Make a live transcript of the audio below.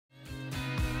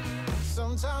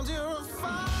Sometimes you're a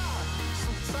fire,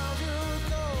 sometimes you're a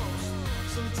ghost.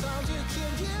 Sometimes you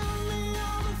can give me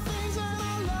all the things that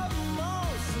I love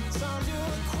most. Sometimes you're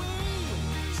a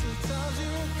queen, sometimes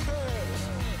you're a curse,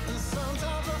 and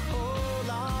sometimes a whole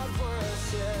lot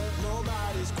worse. Yeah,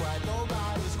 nobody's quite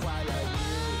like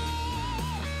you.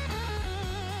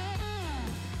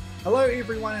 Hello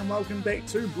everyone and welcome back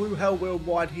to Blue Hell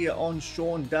Worldwide here on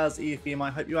Shaun Does FM. I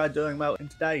hope you are doing well,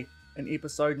 and today in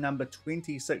episode number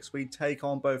 26 we take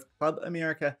on both Club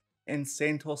America and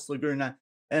Santos Laguna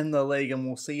in the league, and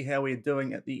we'll see how we're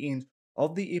doing at the end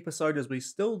of the episode, as we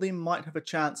still then might have a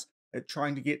chance at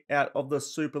trying to get out of the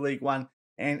Super League 1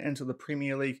 and into the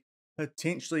Premier League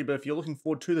potentially. But if you're looking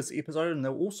forward to this episode, and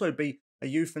there'll also be a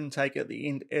youth intake at the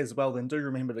end as well, then do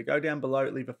remember to go down below,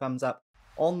 leave a thumbs up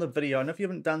on the video, and if you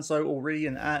haven't done so already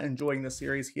and are enjoying the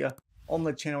series here on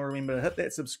the channel, remember to hit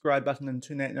that subscribe button and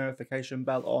turn that notification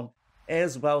bell on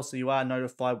as well, so you are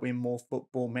notified when more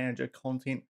Football Manager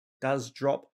content does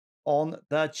drop on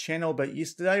the channel. But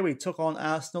yesterday we took on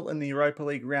Arsenal in the Europa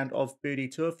League round of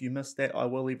 32. If you missed that, I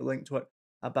will leave a link to it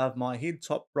above my head,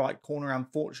 top right corner.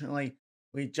 Unfortunately,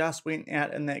 we just went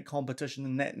out in that competition,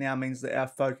 and that now means that our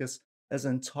focus is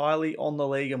entirely on the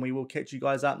league, and we will catch you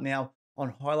guys up now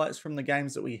on highlights from the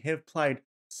games that we have played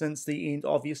since the end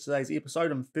of yesterday's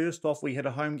episode. And first off, we had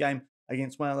a home game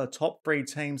against one of the top 3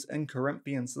 teams in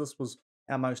Corinthians. This was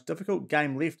our most difficult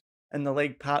game left in the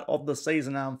league part of the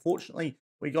season. Now, unfortunately,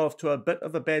 we got off to a bit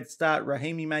of a bad start.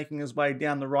 Rahimi making his way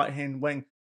down the right-hand wing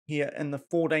here in the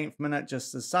 14th minute,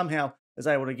 just as somehow is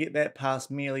able to get that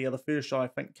past Melia. The first shot, I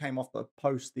think, came off the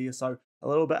post there, so a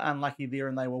little bit unlucky there,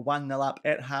 and they were 1-0 up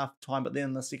at half-time. But then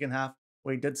in the second half,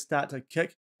 we did start to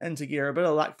kick into gear. A bit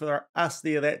of luck for us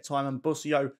there that time, and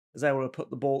Busio is able to put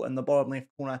the ball in the bottom left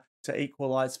corner to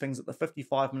equalise things at the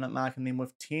 55-minute mark. And then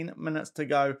with 10 minutes to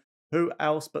go, who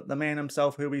else but the man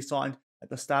himself who we signed at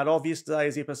the start of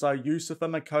yesterday's episode, Youssoufa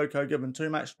Moukoko, given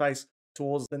too much space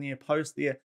towards the near post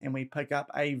there, and we pick up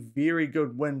a very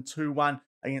good win 2-1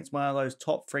 against one of those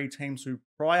top 3 teams who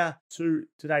prior to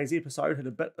today's episode had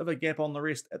a bit of a gap on the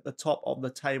rest at the top of the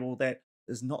table. That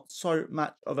is not so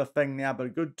much of a thing now, but a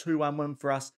good 2-1 win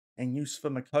for us, and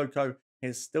Youssoufa Moukoko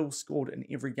has still scored in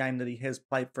every game that he has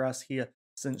played for us here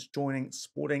since joining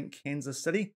Sporting Kansas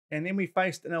City. And then we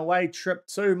faced an away trip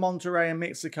to Monterrey in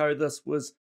Mexico. This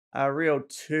was a real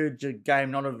turgid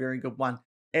game, not a very good one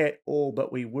at all,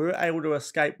 but we were able to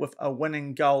escape with a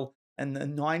winning goal in the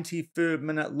 93rd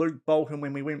minute. Luke Bolton,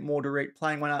 when we went more direct,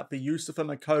 playing one up for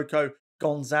Youssoufa Moukoko.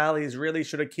 Gonzalez really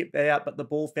should have kept that out, but the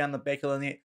ball found the back of the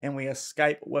net, and we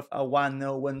escape with a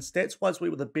 1-0 win. Stats-wise, we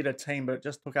were the better team, but it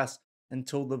just took us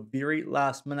until the very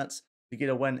last minutes to get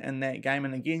a win in that game.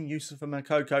 And again, Youssoufa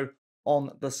Moukoko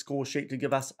on the score sheet to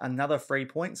give us another 3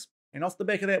 points. And off the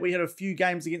back of that, we had a few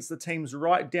games against the teams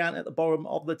right down at the bottom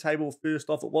of the table. First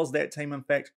off, it was that team, in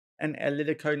fact, in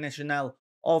Atlético Nacional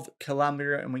of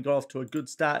Colombia, and we got off to a good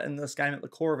start in this game. At the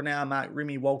core of an hour mark,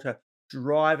 Remy Walter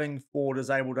driving forward is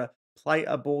able to play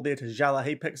a ball there to Jala.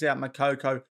 He picks out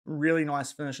Moukoko. Really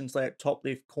nice finish into that top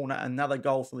left corner. Another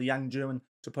goal for the young German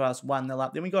to put us 1-0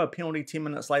 up. Then we got a penalty 10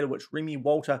 minutes later, which Remy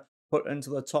Walter put into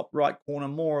the top right corner,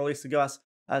 more or less to give us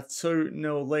a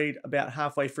 2-0 lead about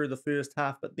halfway through the first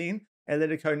half. But then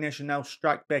Atlético Nacional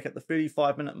struck back at the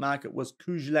 35-minute mark. It was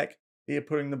Kujlak there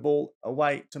putting the ball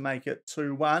away to make it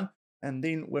 2-1. And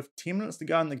then with 10 minutes to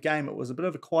go in the game, it was a bit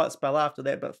of a quiet spell after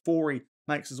that, but Fori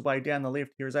makes his way down the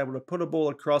left here, is able to put a ball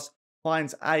across,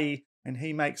 finds A, and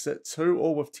he makes it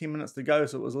 2-2 with 10 minutes to go.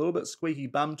 So it was a little bit squeaky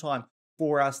bum time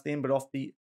for us then. But off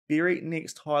the very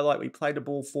next highlight, we played a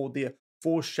ball forward there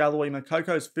for Shallowy.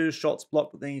 Mokoko's first shot's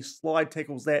blocked, but then he slide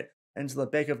tackles that into the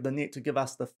back of the net to give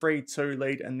us the 3-2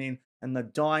 lead. And then in the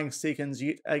dying seconds,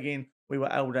 yet again, we were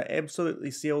able to absolutely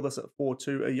seal this at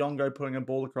 4-2. Ayongo putting a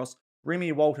ball across,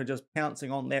 Remy Walter just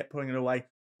pouncing on that, putting it away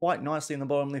quite nicely in the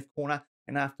bottom left corner.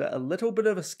 And after a little bit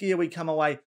of a scare, we come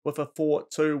away with a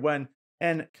 4-2 win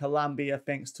in Colombia,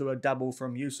 thanks to a double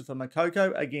from Youssoufa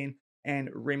Moukoko again and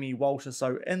Remy Walter.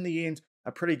 So in the end,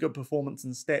 a pretty good performance,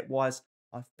 and stat-wise,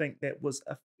 I think that was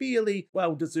a fairly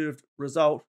well-deserved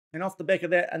result. And off the back of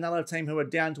that, another team who are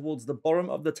down towards the bottom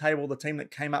of the table, the team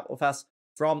that came up with us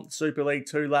from Super League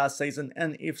 2 last season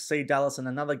in FC Dallas, in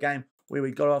another game where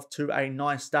we got off to a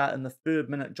nice start in the 3rd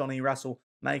minute. Johnny Russell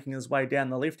making his way down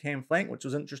the left-hand flank, which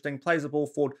was interesting. Plays the ball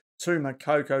forward to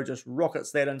Moukoko, just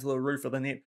rockets that into the roof of the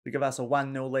net to give us a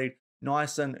 1-0 lead.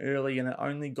 Nice and early, and it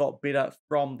only got better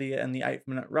from there in the 8th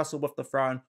minute. Russell with the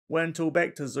throw-in. Wintle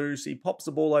back to Zeus. He pops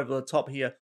the ball over the top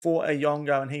here for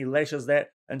Ayongo, and he lashes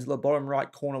that into the bottom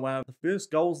right corner. One of the first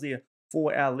goals there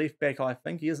for our left back, I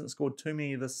think. He hasn't scored too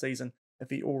many this season if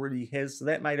he already has. So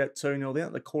that made it 2-0. Then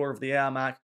at the quarter of the hour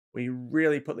mark, we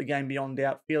really put the game beyond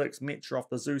doubt. Felix Mecha off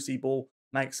the Zusi ball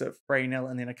makes it 3-0.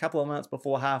 And then a couple of minutes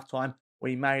before halftime,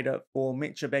 we made it for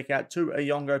Mecha back out to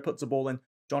Ayongo, puts the ball in.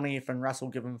 Johnny F. and Russell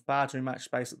give him far too much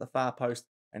space at the far post,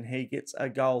 and he gets a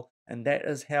goal. And that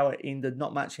is how it ended.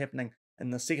 Not much happening in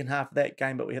the second half of that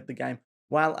game, but we hit the game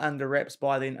well under wraps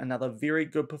by then. Another very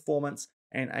good performance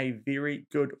and a very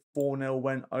good 4-0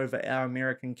 win over our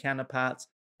American counterparts.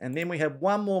 And then we have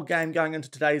one more game going into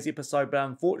today's episode, but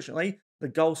unfortunately, the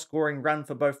goal scoring run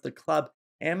for both the club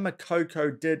and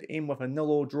Makoko did end with a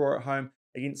 0-0 draw at home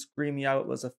against Gremio. It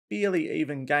was a fairly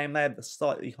even game. They had the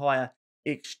slightly higher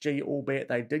XG, albeit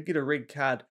they did get a red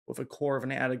card with a quarter of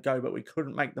an hour to go, but we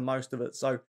couldn't make the most of it.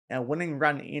 So our winning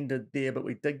run ended there, but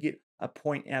we did get a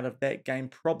point out of that game.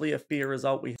 Probably a fair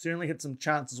result. We certainly had some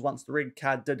chances once the red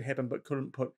card did happen, but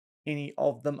couldn't put any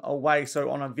of them away. So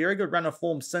on a very good run of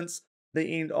form since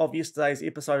the end of yesterday's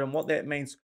episode, and what that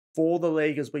means for the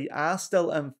league is we are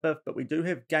still in fifth, but we do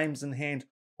have games in hand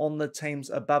on the teams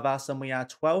above us, and we are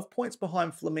 12 points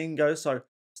behind Flamengo, so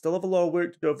still have a lot of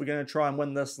work to do if we're going to try and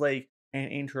win this league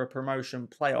and enter a promotion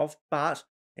playoff. But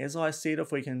as I said,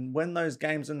 if we can win those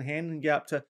games in hand and get up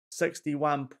to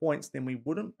 61 points, then we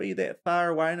wouldn't be that far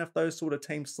away, and if those sort of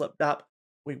teams slipped up,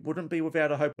 we wouldn't be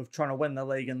without a hope of trying to win the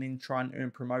league and then try and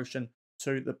earn promotion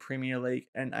to the Premier League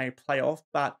in a playoff.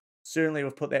 But certainly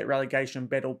we've put that relegation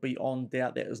battle beyond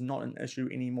doubt. That is not an issue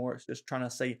anymore. It's just trying to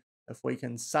see if we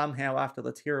can somehow, after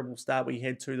the terrible start we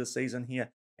had to the season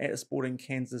here at Sporting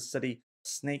Kansas City,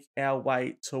 sneak our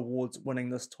way towards winning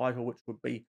this title, which would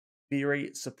be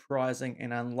very surprising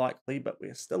and unlikely, but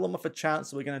we're still in with a chance,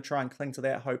 so we're going to try and cling to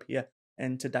that hope here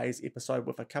in today's episode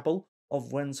with a couple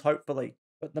of wins, hopefully.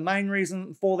 But the main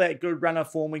reason for that good run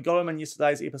of form, we got him in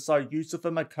yesterday's episode,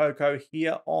 Yusufa Makoko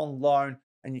here on loan,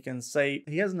 and you can see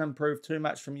he hasn't improved too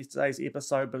much from yesterday's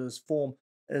episode, but his form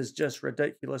is just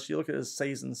ridiculous. You look at his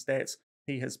season stats,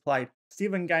 he has played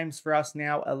 7 games for us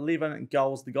now, 11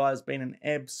 goals. The guy has been an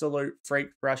absolute freak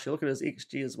for us. You look at his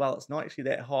XG as well, it's not actually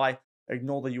that high.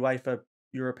 Ignore the UEFA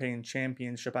European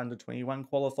Championship Under-21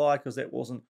 qualifier because that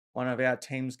wasn't one of our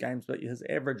team's games, but his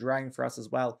average rating for us as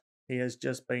well, he has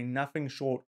just been nothing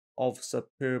short of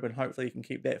superb, and hopefully he can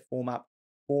keep that form up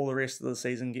for the rest of the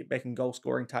season, get back in goal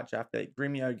scoring touch after that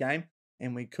Gremio game,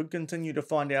 and we could continue to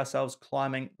find ourselves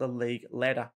climbing the league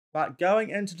ladder. But going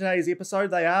into today's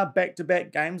episode, they are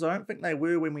back-to-back games. I don't think they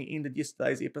were when we ended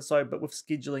yesterday's episode, but with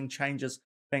scheduling changes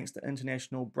thanks to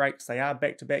international breaks, they are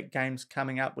back-to-back games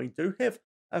coming up. We do have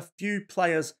a few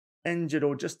players injured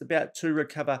or just about to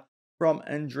recover from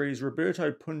injuries.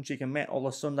 Roberto Punchik and Matt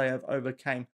Olasunde have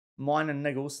overcame minor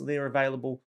niggles, so they're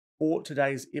available for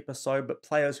today's episode, but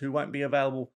players who won't be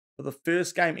available for the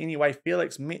first game anyway,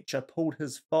 Felix Mecha pulled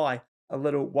his thigh a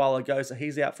little while ago, so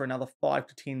he's out for another 5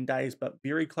 to 10 days, but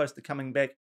very close to coming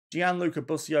back. Gianluca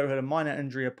Busio had a minor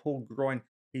injury, a pulled groin.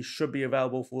 He should be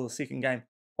available for the second game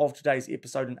of today's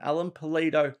episode, and Alan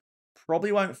Pulido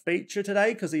probably won't feature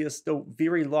today because he is still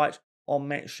very light on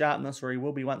match sharpness, or he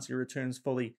will be once he returns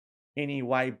fully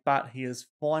anyway, but he is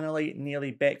finally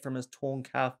nearly back from his torn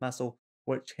calf muscle,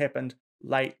 which happened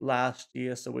late last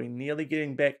year, so we're nearly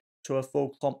getting back to a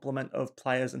full complement of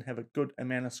players and have a good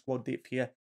amount of squad depth here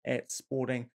at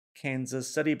Sporting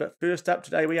Kansas City. But first up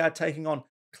today, we are taking on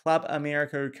Club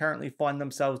America, who currently find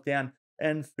themselves down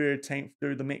in 13th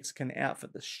through the Mexican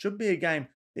outfit. This should be a game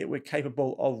that we're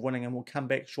capable of winning, and we'll come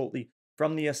back shortly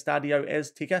from the Estadio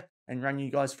Azteca and run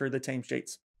you guys through the team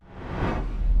sheets.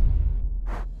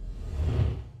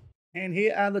 And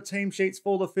here are the team sheets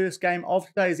for the first game of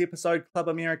today's episode. Club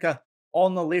America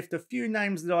on the left. A few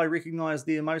names that I recognise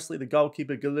there, mostly the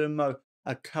goalkeeper Guillermo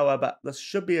Acoa, but this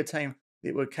should be a team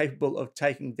that we're capable of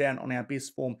taking down on our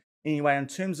best form. Anyway, in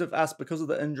terms of us, because of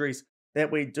the injuries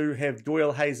that we do have,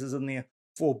 Doyle Hayes is in there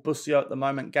for Busio at the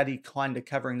moment, Gutty kind of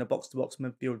covering the box-to-box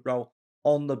midfield role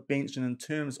on the bench. And in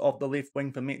terms of the left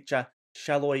wing for Mecha,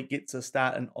 Shaloy gets a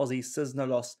start, and Ozzy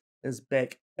Cisneros is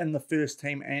back in the first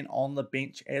team and on the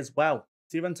bench as well.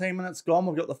 17 minutes gone,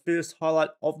 we've got the first highlight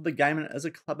of the game, and it is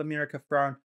a Club America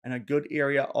throw in a good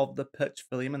area of the pitch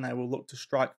for them, and they will look to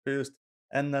strike first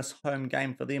in this home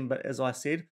game for them. But as I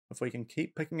said, if we can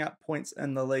keep picking up points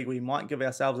in the league, we might give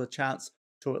ourselves a chance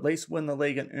to at least win the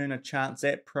league and earn a chance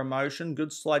at promotion.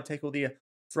 Good slide tackle there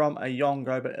from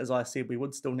Ayongo, but as I said, we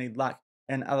would still need luck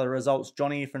and other results.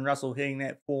 Johnny F. and Russell hitting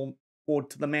that form forward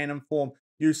to the man in form,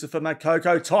 Yusufa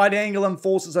Makoko. Tight angle and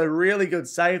forces a really good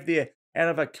save there out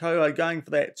of Akoa, going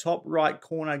for that top right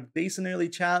corner. Decent early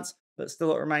chance, but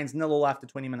still it remains 0-0 after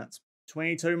 20 minutes.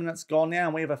 22 minutes gone now,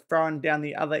 and we have a throw-in down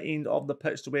the other end of the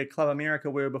pitch to where Club America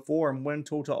were before, and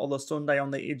Wintle to Olasunde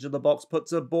on the edge of the box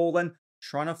puts a ball in.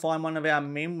 trying to find one of our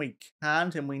men. We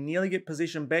can't, and we nearly get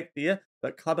possession back there,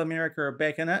 but Club America are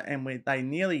back in it, and they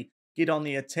nearly get on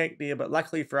the attack there, but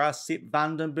luckily for us, Sepp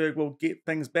Vandenberg will get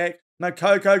things back.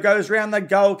 Makoko goes round the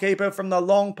goalkeeper from the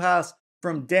long pass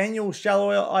from Daniel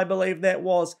Shallow, I believe that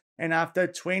was, and after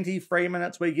 23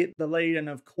 minutes, we get the lead, and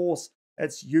of course,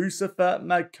 it's Yusufa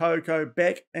Makoko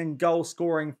back in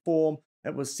goal-scoring form.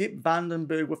 It was Sepp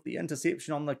Vandenberg with the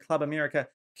interception on the Club America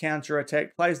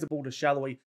counter-attack, plays the ball to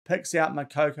Shallowy, picks out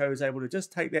Makoko, who's able to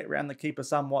just take that round the keeper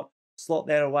somewhat, slot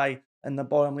that away in the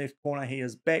bottom left corner. He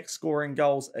is back scoring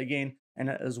goals again, and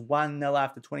it is 1-0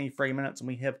 after 23 minutes, and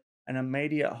we have an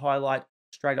immediate highlight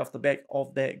straight off the back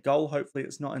of that goal. Hopefully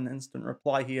it's not an instant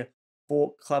reply here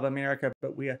for Club America,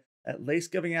 but we're at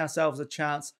least giving ourselves a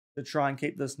chance to try and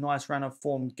keep this nice run of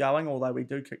form going, although we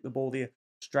do kick the ball there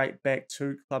straight back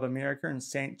to Club America, and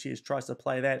Sanchez tries to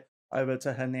play that over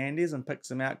to Hernandez and picks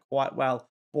him out quite well.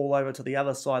 Ball over to the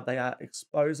other side. They are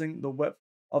exposing the width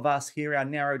of us here, our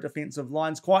narrow defensive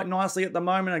lines, quite nicely at the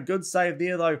moment. A good save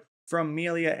there, though, from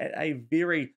Melia at a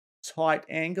very tight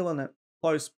angle and at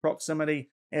close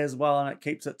proximity as well, and it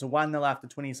keeps it to 1-0 after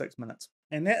 26 minutes.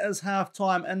 And that is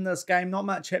half-time in this game. Not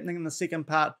much happening in the second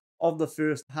part of the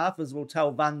first half, as we'll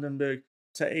tell Vandenberg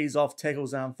to ease off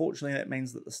tackles, and unfortunately that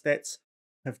means that the stats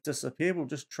have disappeared. We'll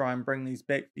just try and bring these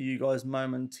back for you guys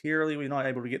momentarily. We're not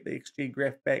able to get the XG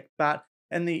graph back, but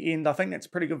in the end, I think that's a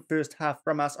pretty good first half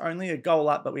from us. Only a goal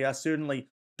up, but we are certainly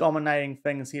dominating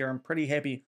things here. I'm pretty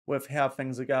happy with how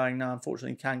things are going now.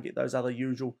 Unfortunately, can't get those other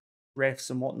usual graphs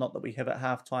and whatnot that we have at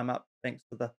halftime up, thanks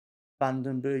to the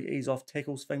Vandenberg ease off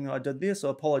tackles thing that I did there. So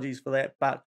apologies for that,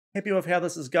 but happy with how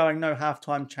this is going. No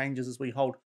halftime changes as we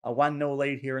hold a 1-0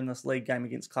 lead here in this league game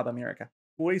against Club America.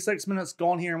 46 minutes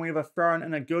gone here, and we have a throw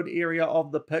in a good area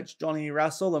of the pitch. Johnny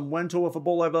Russell and Wintle with a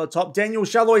ball over the top. Daniel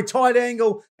Shallowy, tight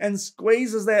angle, and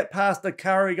squeezes that past the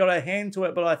Curry. Got a hand to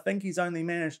it, but I think he's only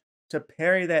managed to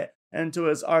parry that into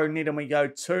his own net, and we go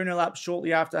 2-0 up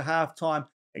shortly after halftime.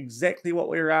 Exactly what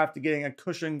we were after, getting a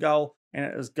cushion goal, and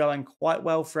it is going quite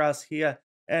well for us here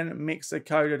in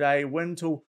Mexico today.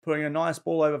 Wintle putting a nice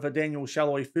ball over for Daniel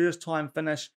Shallowy. First time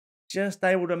finish, just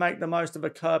able to make the most of a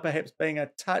curl, perhaps being a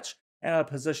touch out of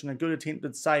position. A good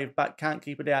attempted save, but can't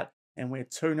keep it out, and we're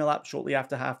 2-0 up shortly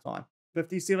after halftime.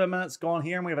 57 minutes gone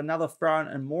here, and we have another throw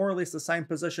in more or less the same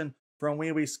position from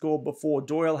where we scored before.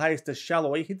 Doyle Hayes to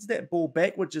Shallowy, heads that ball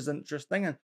back, which is interesting,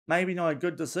 and maybe not a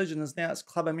good decision, as now it's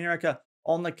Club America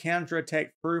on the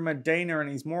counter-attack through Medina, and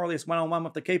he's more or less one-on-one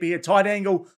with the keeper here. Tight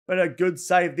angle, but a good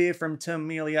save there from Tim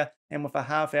Melia, and with a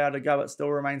half hour to go, it still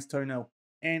remains 2-0.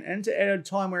 And into added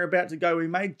time, we're about to go. We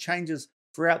made changes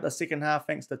throughout the second half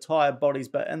thanks to tired bodies,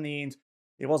 but in the end,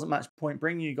 there wasn't much point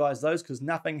bringing you guys those because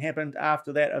nothing happened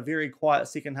after that. A very quiet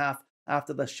second half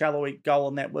after the Shallowy goal,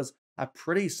 and that was a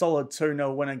pretty solid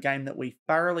 2-0 win, a game that we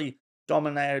thoroughly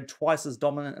dominated, twice as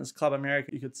dominant as Club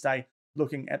America, you could say,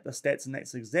 looking at the stats, and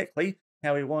that's exactly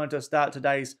how we wanted to start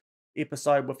today's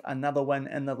episode, with another win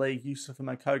in the league. Yusufa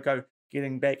Makoko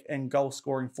getting back in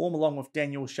goal-scoring form along with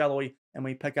Daniel Shallowy, and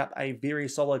we pick up a very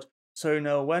solid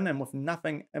 2-0 win, and with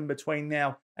nothing in between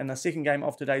now and the second game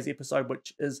of today's episode,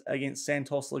 which is against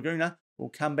Santos Laguna. We'll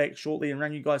come back shortly and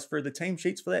run you guys through the team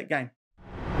sheets for that game.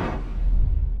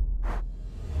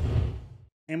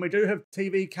 And we do have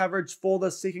TV coverage for the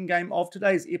second game of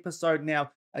today's episode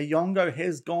now. Ayongo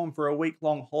has gone for a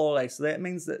week-long holiday, so that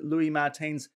means that Louis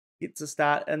Martins gets a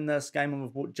start in this game, and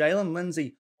we've brought Jalen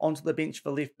Lindsay onto the bench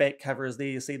for left-back coverers there.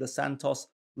 You see the Santos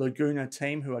Laguna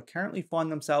team, who are currently find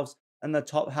themselves in the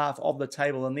top half of the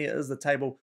table, and there is the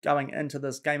table going into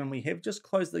this game, and we have just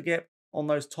closed the gap on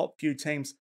those top few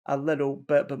teams a little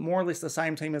bit, but more or less the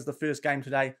same team as the first game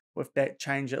today with that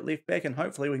change at left back, and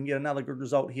hopefully we can get another good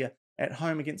result here at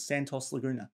home against Santos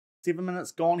Laguna. 7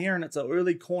 minutes gone here, and it's an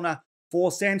early corner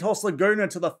for Santos Laguna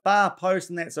to the far post,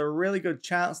 and that's a really good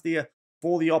chance there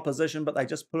for the opposition, but they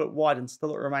just put it wide, and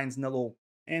still it remains 0-0.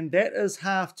 And that is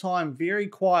half-time. Very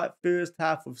quiet first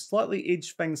half with slightly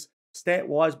edged things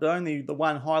stat-wise, but only the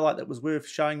one highlight that was worth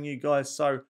showing you guys.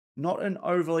 So not an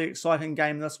overly exciting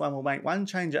game. This one will make one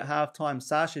change at halftime.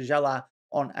 Sasha Jala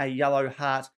on a yellow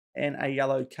heart and a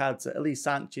yellow card. So Eli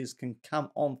Sanchez can come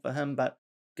on for him, but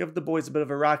give the boys a bit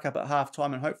of a rack up at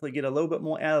halftime and hopefully get a little bit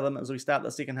more out of them as we start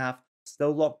the second half.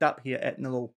 Still locked up here at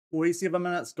 0-0. 47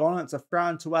 minutes gone. It's a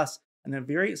throw to us in a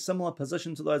very similar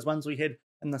position to those ones we had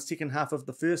in the second half of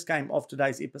the first game of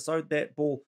today's episode. That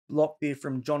ball blocked there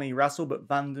from Johnny Russell, but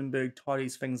Vandenberg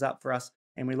tidies things up for us,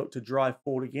 and we look to drive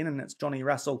forward again, and it's Johnny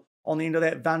Russell on the end of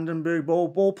that Vandenberg ball.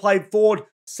 Ball played forward.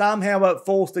 Somehow it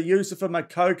falls to Yusufa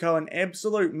Makoko. An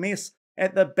absolute mess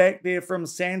at the back there from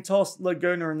Santos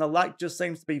Laguna, and the luck just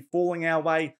seems to be falling our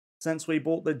way since we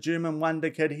bought the German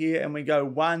wonder kid here, and we go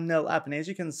 1-0 up. And as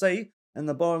you can see in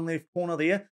the bottom left corner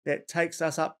there, that takes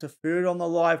us up to third on the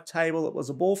live table. It was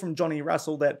a ball from Johnny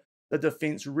Russell that the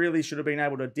defence really should have been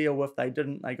able to deal with. They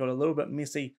didn't. They got a little bit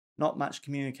messy. Not much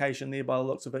communication there by the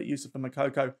looks of it. Yusufa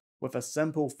Makoko with a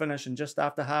simple finish, and just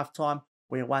after halftime,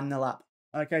 we're 1-0 up.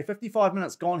 Okay, 55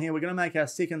 minutes gone here. We're going to make our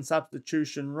second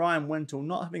substitution. Ryan Wintle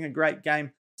not having a great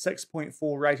game.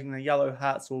 6.4 rating in the Yellow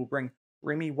Hearts, so we'll bring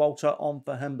Remy Walter on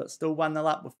for him, but still 1-0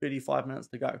 up with 35 minutes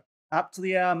to go. Up to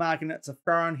the hour mark, and it's a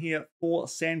throw-in here for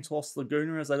Santos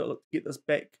Laguna as they look to get this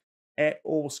back at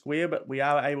all square, but we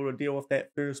are able to deal with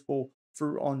that first ball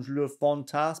through Angelo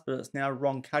Fontas, but it's now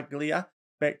Roncaglia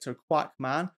back to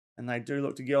Kwakman, and they do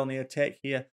look to get on the attack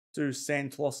here to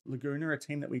Santos Laguna, a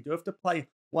team that we do have to play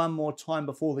one more time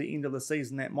before the end of the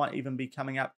season. That might even be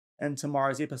coming up in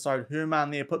tomorrow's episode.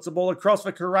 Herman there puts the ball across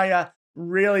for Correa.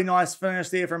 Really nice finish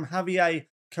there from Javier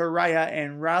Correa,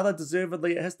 and rather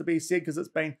deservedly, it has to be said, because it's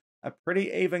been a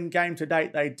pretty even game to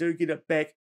date. They do get it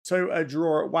back to a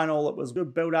draw at 1-1. It was a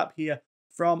good build-up here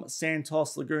from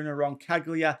Santos Laguna.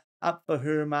 Roncaglia up for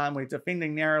Herman. We're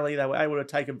defending narrowly. They were able to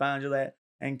take advantage of that,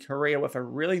 and Correa with a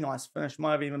really nice finish.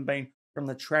 Might have even been from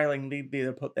the trailing lead there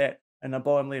to put that in the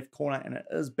bottom left corner, and it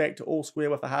is back to all square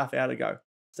with a half hour to go.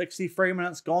 63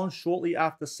 minutes gone shortly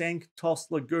after Santos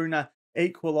Laguna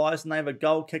equalised, and they have a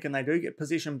goal kick, and they do get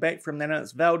possession back from that, and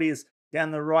it's Valdez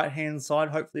down the right-hand side.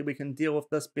 Hopefully we can deal with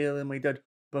this better than we did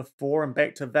before, and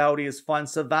back to Valdez.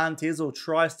 Finds Cervantes, or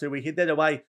tries to. We head that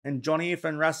away, and Johnny F.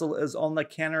 and Russell is on the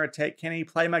counter-attack. Can he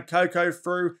play Makoko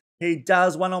through? He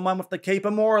does, one-on-one with the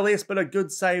keeper, more or less, but a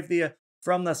good save there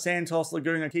from the Santos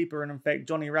Laguna keeper, and in fact,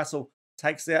 Johnny Russell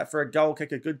takes it out for a goal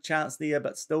kick. A good chance there,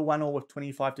 but still 1-1 with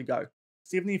 25 to go.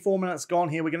 74 minutes gone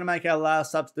here. We're going to make our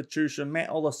last substitution. Matt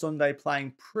Olasunde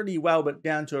playing pretty well, but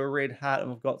down to a red heart, and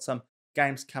we've got some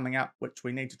games coming up which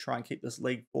we need to try and keep this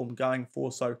league form going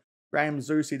for. So Graham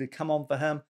Zusi to come on for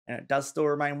him, and it does still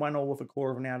remain 1-1 with a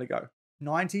quarter of an hour to go.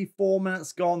 94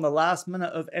 minutes gone, the last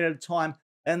minute of added time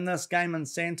in this game, and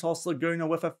Santos Laguna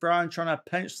with a throw and trying to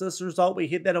pinch this result. We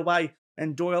head that away,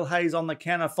 and Doyle Hayes on the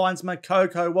counter finds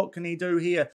Makoko. What can he do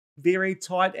here? Very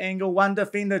tight angle. One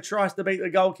defender tries to beat the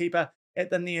goalkeeper at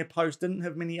the near post. Didn't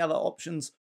have many other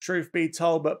options, truth be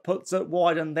told, but puts it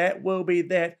wide, and that will be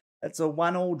that. It's a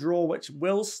 1-1 draw, which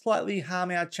will slightly harm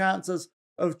our chances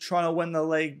of trying to win the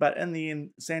league, but in the end,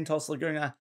 Santos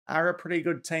Laguna are a pretty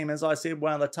good team. As I said,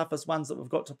 one of the toughest ones that we've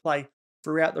got to play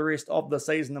throughout the rest of the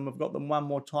season, and we've got them one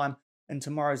more time in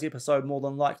tomorrow's episode, more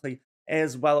than likely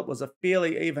as well. It was a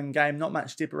fairly even game, not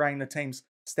much separating the teams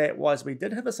stat-wise. We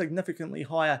did have a significantly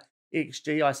higher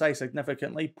XG, I say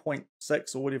significantly,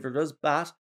 0.6 or whatever it is,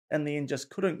 but in the end just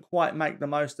couldn't quite make the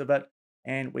most of it,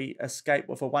 and we escape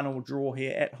with a 1-1 draw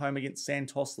here at home against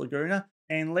Santos Laguna.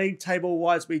 And league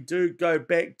table-wise, we do go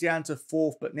back down to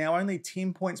 4th, but now only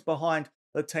 10 points behind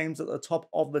the teams at the top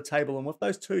of the table, and with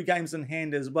those 2 games in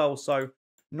hand as well. So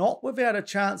not without a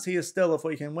chance here still. If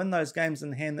we can win those games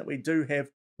in hand that we do have,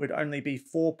 we'd only be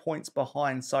 4 points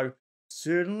behind. So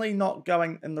certainly not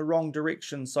going in the wrong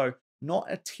direction. So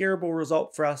not a terrible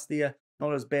result for us there.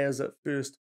 Not as bad as it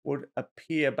first would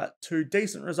appear, but 2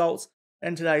 decent results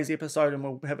in today's episode, and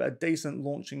we'll have a decent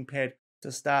launching pad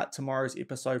to start tomorrow's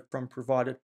episode from,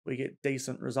 provided we get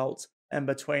decent results in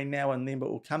between now and then. But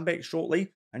we'll come back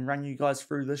shortly and run you guys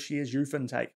through this year's youth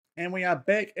intake. And we are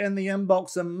back in the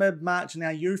inbox in mid-March, and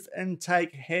our youth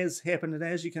intake has happened, and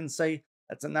as you can see,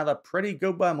 it's another pretty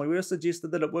good one. We were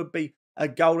suggested that it would be a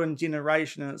golden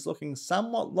generation, and it's looking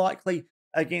somewhat likely.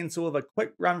 Again, sort of a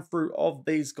quick run through of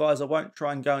these guys. I won't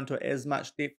try and go into as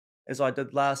much depth as I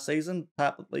did last season,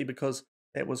 partly because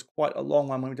that was quite a long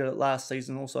one when we did it last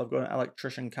season. Also, I've got an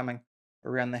electrician coming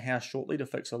around the house shortly to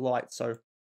fix a light, so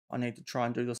I need to try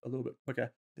and do this a little bit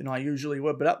quicker than I usually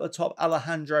would. But up the top,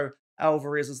 Alejandro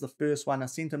Alvarez is the first one, a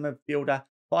centre midfielder,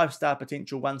 5-star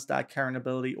potential, 1-star current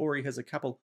ability. Already has a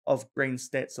couple of green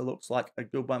stats, so looks like a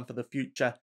good one for the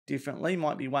future. Definitely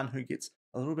might be one who gets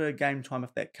a little bit of game time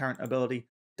if that current ability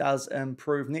does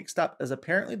improve. Next up is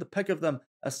apparently the pick of them,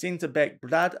 a centre-back,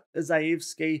 Brad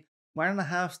Izayevsky,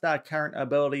 1.5-star current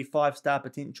ability, 5-star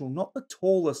potential. Not the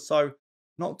tallest, so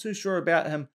not too sure about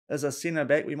him as a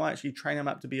centre-back. We might actually train him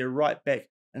up to be a right-back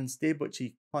instead, which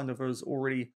he kind of is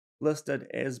already listed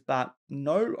as, but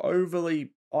no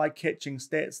overly eye-catching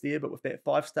stats there, but with that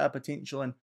 5-star potential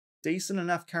and decent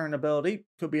enough current ability,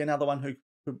 could be another one who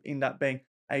could end up being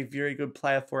a very good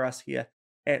player for us here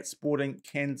at Sporting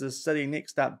Kansas City.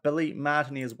 Next up, Billy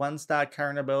Martinez, 1-star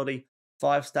current ability,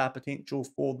 5-star potential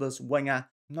for this winger.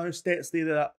 No stats there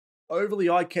that are overly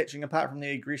eye-catching apart from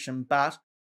the aggression, but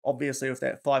obviously with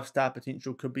that 5-star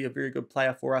potential could be a very good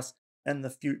player for us in the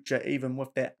future, even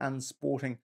with that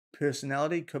unsporting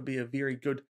personality. Could be a very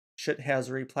good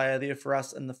shithousery player there for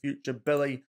us in the future.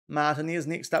 Billy Martinez.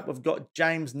 Next up, we've got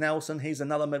James Nelson. He's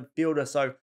another midfielder.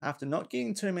 So after not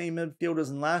getting too many midfielders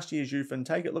in last year's youth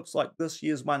intake, it looks like this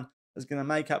year's one is going to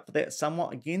make up for that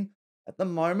somewhat again. At the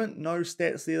moment, no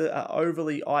stats there that are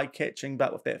overly eye-catching,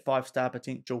 but with that 5-star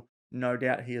potential, no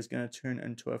doubt he is going to turn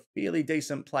into a fairly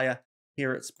decent player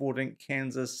here at Sporting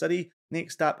Kansas City.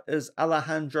 Next up is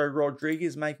Alejandro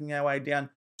Rodriguez, making our way down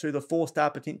to the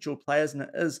 4-star potential players, and it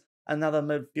is another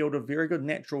midfielder, very good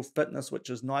natural fitness, which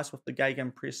is nice with the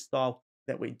gegenpress style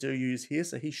that we do use here,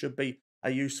 so he should be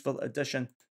a useful addition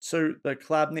to the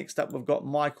club. Next up, we've got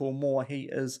Michael Moore. He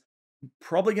is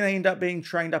probably going to end up being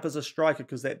trained up as a striker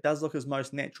because that does look his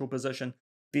most natural position.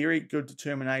 Very good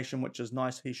determination, which is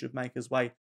nice. He should make his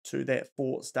way to that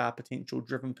 4-star potential,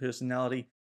 driven personality.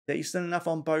 Decent enough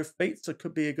on both feet, so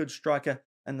could be a good striker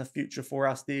in the future for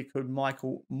us there, could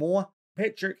Michael Moore.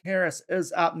 Patrick Harris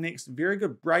is up next. Very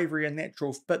good bravery and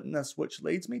natural fitness, which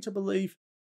leads me to believe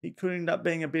he could end up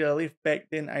being a better left back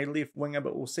than a left winger,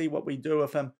 but we'll see what we do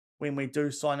with him when we do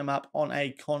sign him up on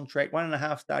a contract.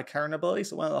 1.5-star current ability,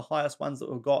 so one of the highest ones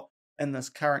that we've got in this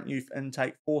current youth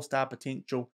intake. 4-star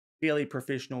potential, fairly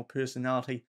professional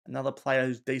personality. Another player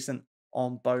who's decent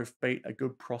on both feet, a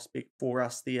good prospect for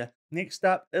us there. Next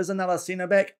up is another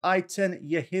centre-back, Aitan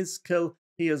Yehezkel.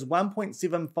 He is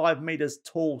 1.75 metres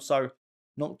tall, so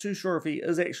not too sure if he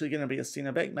is actually going to be a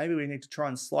centre-back. Maybe we need to try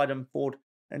and slide him forward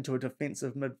into a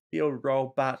defensive midfield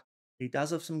role, but he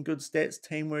does have some good stats,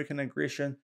 teamwork and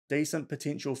aggression. Decent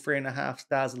potential, 3.5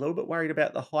 stars. A little bit worried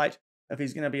about the height if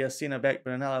he's going to be a centre-back,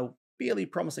 but another fairly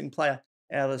promising player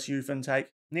out of this youth intake.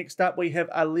 Next up, we have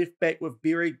a left-back with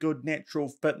very good natural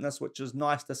fitness, which is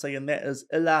nice to see, and that is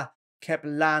Ila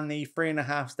Kaplani,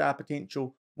 3.5-star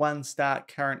potential, 1-star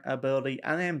current ability.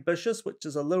 Unambitious, which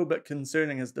is a little bit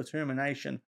concerning. His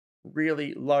determination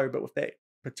really low, but with that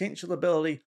potential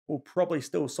ability, we'll probably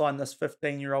still sign this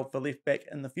 15-year-old for left back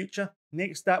in the future.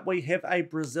 Next up, we have a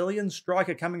Brazilian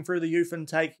striker coming through the youth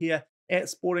intake here at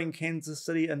Sporting Kansas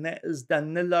City, and that is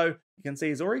Danilo. You can see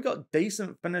he's already got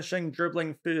decent finishing,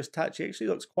 dribbling, first touch. He actually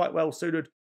looks quite well suited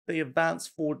for the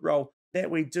advanced forward role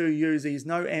that we do use. He's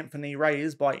no Anthony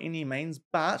Reyes by any means,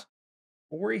 but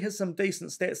already has some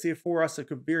decent stats there for us. It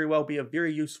could very well be a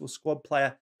very useful squad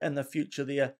player in the future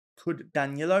there, could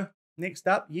Danilo. Next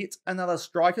up, yet another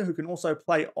striker who can also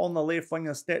play on the left wing.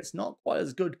 His stats not quite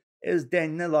as good as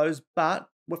Danilo's, but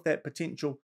with that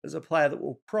potential is a player that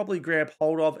we'll probably grab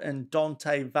hold of in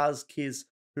Dante Vazquez,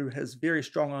 who is very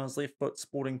strong on his left foot,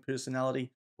 sporting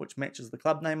personality, which matches the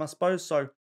club name, I suppose. So,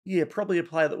 yeah, probably a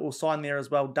player that we'll sign there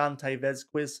as well, Dante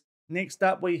Vazquez. Next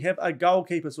up, we have a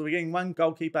goalkeeper. So we're getting one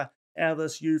goalkeeper out of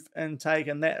this youth intake,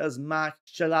 and that is Mark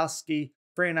Shalaski.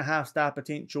 3.5-star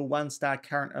potential, 1-star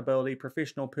current ability,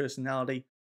 professional personality.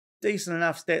 Decent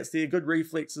enough stats there, good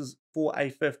reflexes for a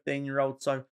 15-year-old,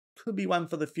 so could be one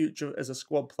for the future as a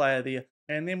squad player there.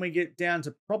 And then we get down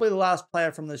to probably the last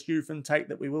player from this youth intake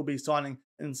that we will be signing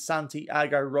in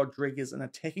Santiago Rodriguez, an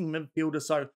attacking midfielder,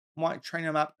 so might train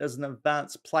him up as an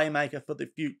advanced playmaker for the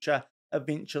future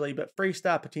eventually, but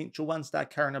 3-star potential, 1-star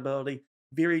current ability,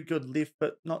 very good left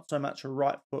foot, not so much a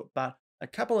right foot, but a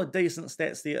couple of decent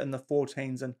stats there in the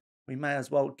 14s, and we may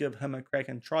as well give him a crack,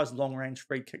 and tries long-range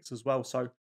free kicks as well, so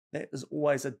that is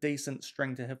always a decent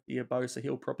string to have for your bow, so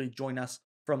he'll probably join us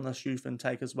from this youth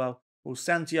intake as well. Well,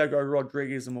 Santiago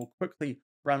Rodriguez, and we'll quickly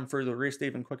run through the rest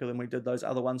even quicker than we did those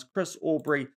other ones. Chris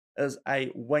Aubrey is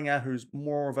a winger who's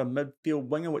more of a midfield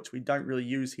winger, which we don't really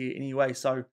use here anyway,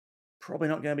 so probably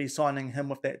not going to be signing him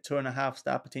with that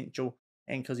 2.5-star potential,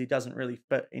 and because he doesn't really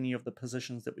fit any of the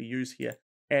positions that we use here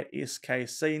at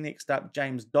SKC. Next up,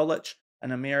 James Dolich,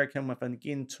 an American with,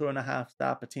 again,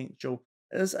 2.5-star potential,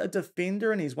 is a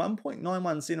defender, and he's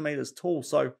 1.91 centimeters tall,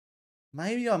 so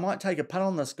maybe I might take a punt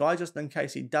on this guy just in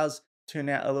case he does turn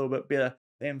out a little bit better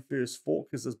than first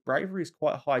thought, because his bravery is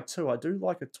quite high too. I do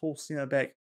like a tall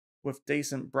centre-back with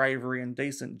decent bravery and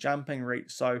decent jumping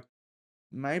reach, so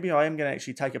maybe I am going to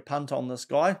actually take a punt on this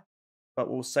guy, but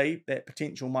we'll see. That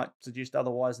potential might suggest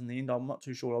otherwise in the end. I'm not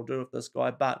too sure what I'll do with this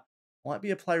guy, but might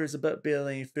be a player who's a bit better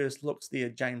than he first looks there,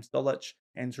 James Dolich.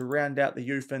 And to round out the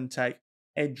youth intake,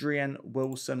 Adrian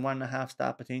Wilson,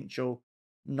 1.5-star potential.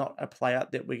 Not a player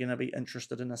that we're going to be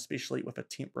interested in, especially with a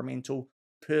temperamental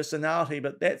personality.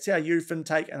 But that's our youth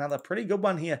intake. Another pretty good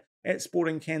one here at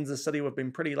Sporting Kansas City. We've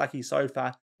been pretty lucky so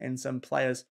far, and some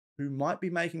players who might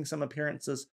be making some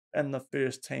appearances in the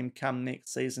first team come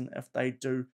next season if they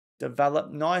do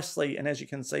develop nicely. And as you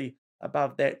can see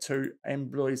above that too,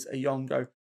 Ambroise Iyongo,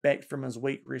 back from his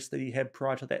week rest that he had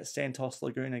prior to that Santos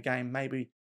Laguna game. Maybe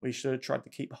we should have tried to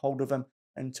keep hold of him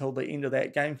until the end of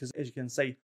that game, because as you can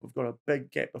see, we've got a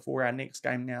big gap before our next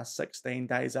game now, 16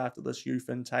 days after this youth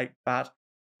intake. But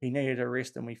he needed a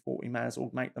rest, and we thought we may as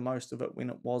well make the most of it when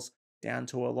it was down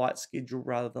to a light schedule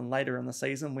rather than later in the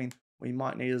season when we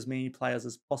might need as many players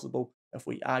as possible if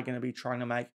we are going to be trying to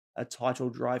make a title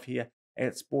drive here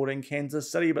at Sporting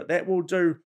Kansas City. But that will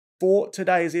do for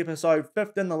today's episode.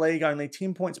 5th in the league, only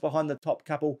 10 points behind the top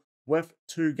couple with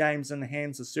 2 games in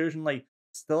hand. So certainly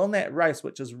still in that race,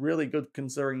 which is really good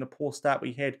considering the poor start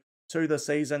we had to the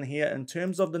season here. In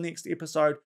terms of the next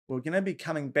episode, we're going to be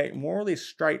coming back more or less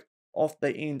straight off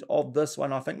the end of this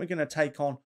one. I think we're going to take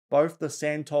on both the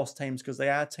Santos teams because they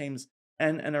are teams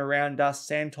in and around us.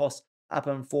 Santos up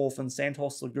in 4th and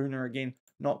Santos Laguna again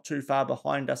not too far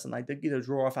behind us, and they did get a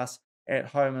draw off us at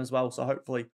home as well. So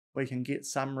hopefully we can get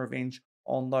some revenge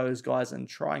on those guys and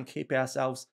try and keep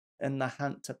ourselves in the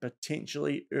hunt to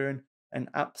potentially earn an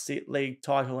upset league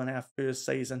title in our first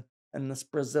season in this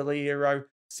Brasileiro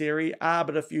Serie A.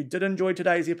 But if you did enjoy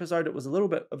today's episode, it was a little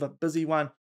bit of a busy one.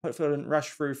 Hopefully I didn't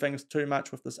rush through things too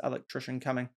much with this electrician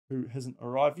coming who hasn't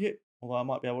arrived yet, although I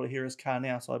might be able to hear his car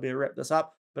now, so I better wrap this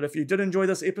up. But if you did enjoy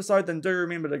this episode, then do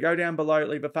remember to go down below,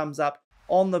 leave a thumbs up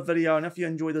on the video, and if you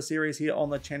enjoy the series here on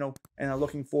the channel and are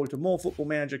looking forward to more Football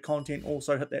Manager content,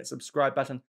 also hit that subscribe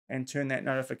button and turn that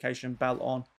notification bell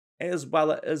on as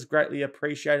well. It is greatly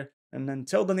appreciated. And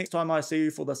until the next time I see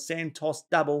you for the Santos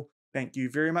double, thank you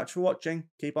very much for watching.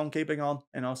 Keep on keeping on,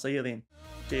 and I'll see you then.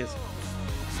 Cheers.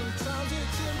 Sometimes you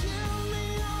can give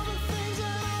me all the things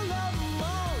that I love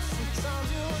most.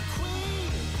 Sometimes you're a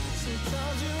queen,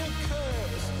 sometimes you're a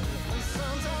curse, and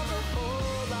sometimes a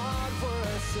whole lot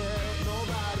worse. Yeah.